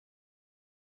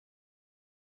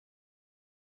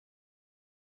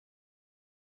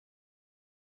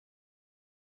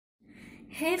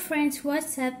Hey friends,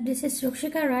 what's up? This is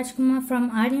Rukshika Rajkumar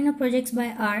from Arduino Projects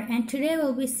by R, and today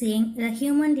we'll be seeing the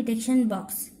human detection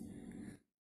box.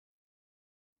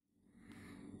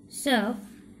 So,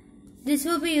 this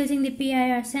will be using the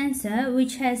PIR sensor,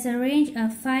 which has a range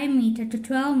of 5 meters to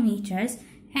 12 meters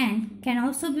and can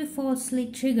also be falsely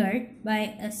triggered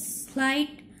by a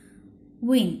slight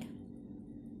wind.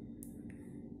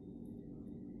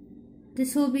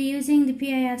 This will be using the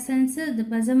PIR sensor, the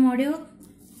buzzer module,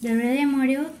 the relay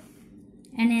module,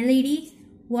 an LED,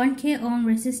 1K ohm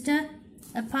resistor,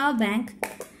 a power bank,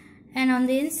 and on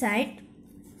the inside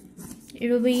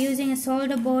it will be using a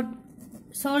solder breadboard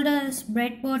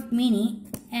mini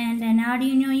and an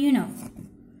Arduino Uno.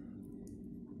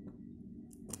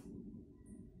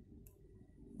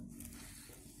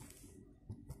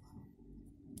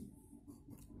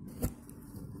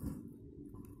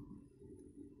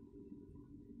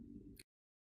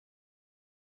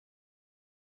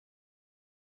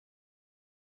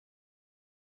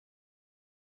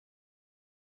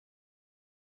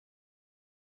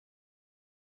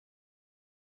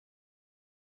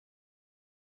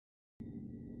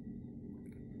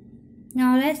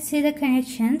 Now let's see the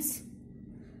connections.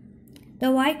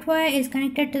 The white wire is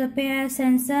connected to the PIR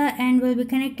sensor and will be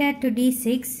connected to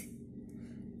D6.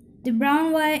 The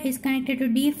brown wire is connected to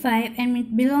D5 and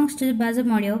it belongs to the buzzer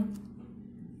module.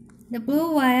 The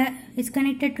blue wire is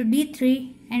connected to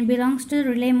D3 and belongs to the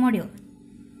relay module.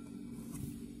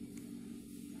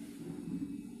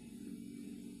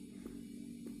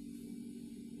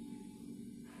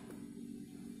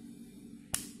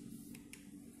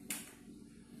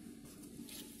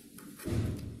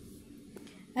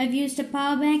 I've used a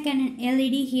power bank and an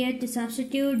LED here to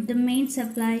substitute the main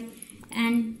supply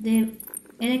and the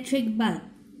electric bulb.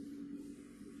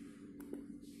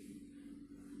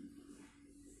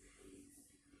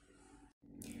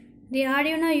 The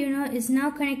Arduino Uno is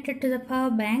now connected to the power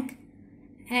bank,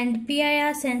 and the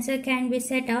PIR sensor can be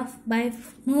set off by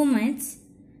movements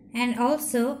and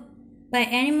also by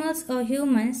animals or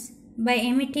humans by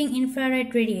emitting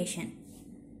infrared radiation.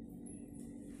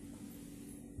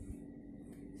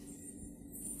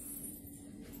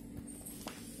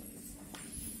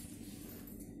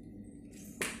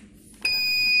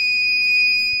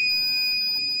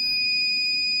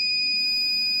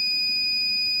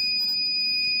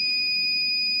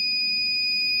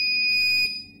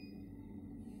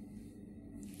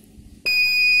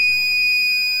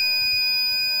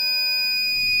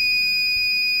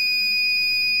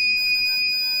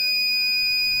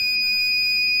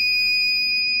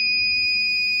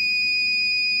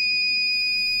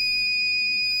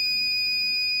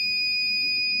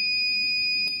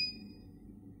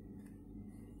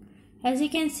 As you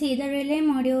can see, the relay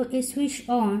module is switched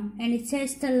on and it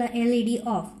sets the LED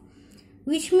off,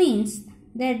 which means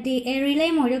that the relay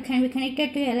module can be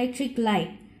connected to an electric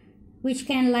light, which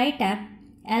can light up,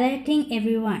 alerting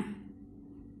everyone.